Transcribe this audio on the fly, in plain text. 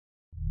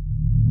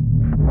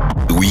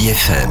Oui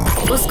FM.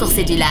 Au score,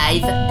 c'est du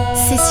live.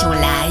 Session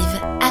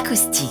live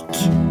acoustique.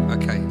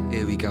 Okay,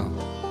 here we go.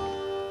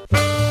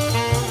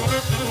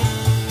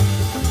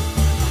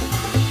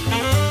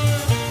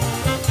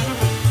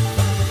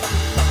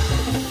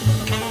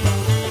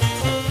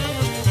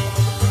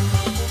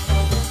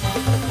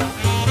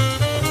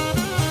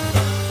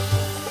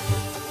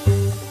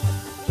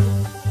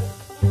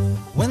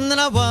 When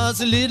I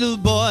was a little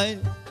boy,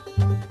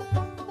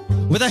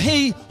 with a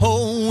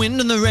hey-ho wind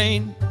in the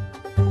rain,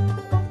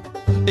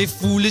 a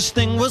foolish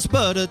thing was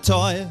but a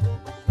toy,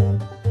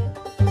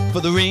 for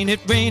the rain it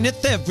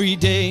raineth every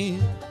day.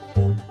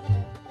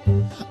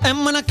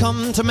 And when I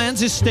come to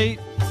man's estate,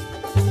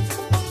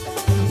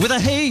 with a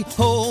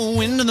hey-ho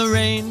wind in the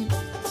rain,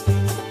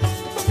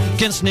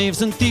 against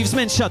knaves and thieves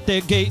men shut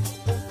their gate,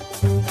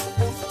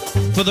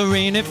 for the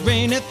rain it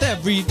raineth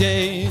every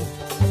day.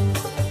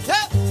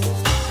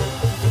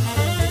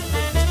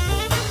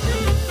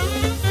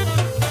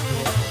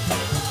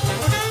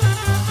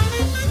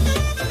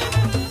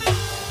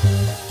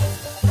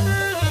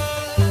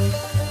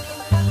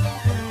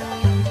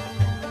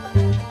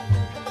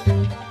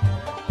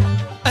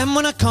 And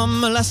when I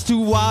come, alas, to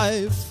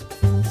wife,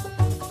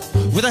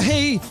 with a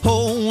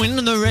hey-ho wind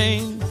in the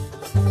rain,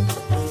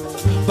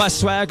 by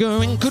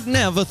swaggering could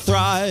never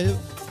thrive,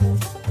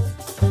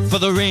 for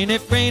the rain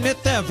it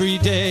raineth every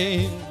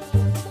day.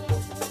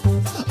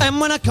 And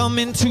when I come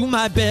into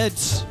my bed,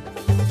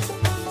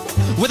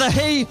 with a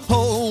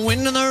hey-ho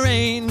wind in the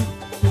rain,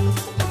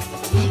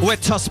 where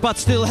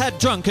tosspots still had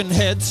drunken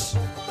heads,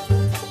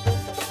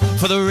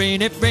 for the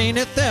rain it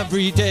raineth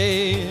every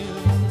day.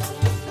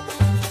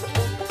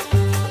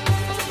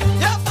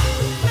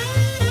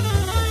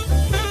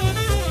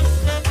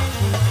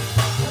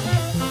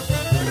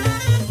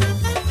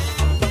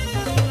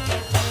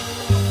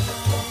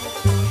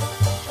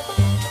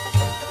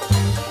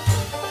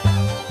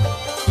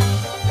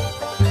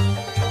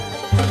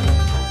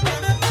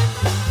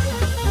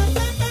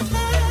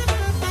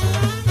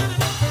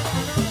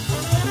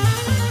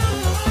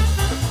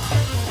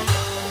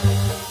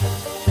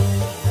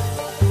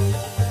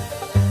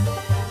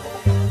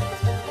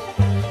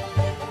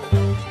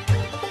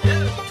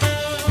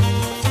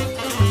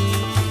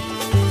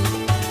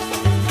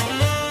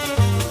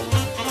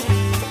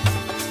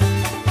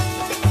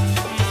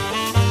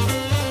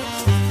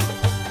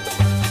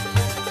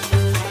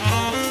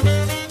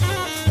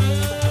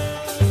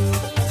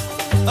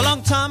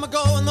 Time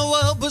ago when the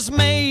world was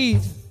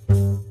made,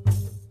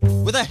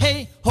 with a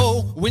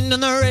hey-ho wind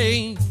and the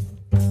rain,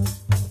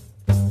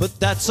 but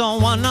that's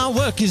all when our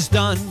work is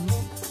done,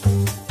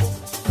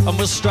 and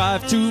we'll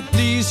strive to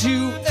please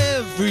you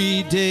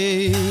every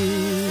day.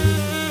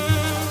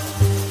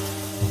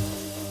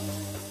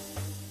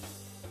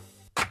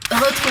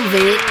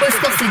 Retrouvez Au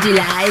score, c'est du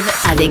live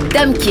avec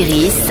Dom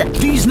Kiris.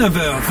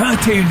 19h,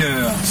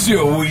 21h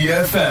sur Oui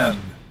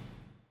FM.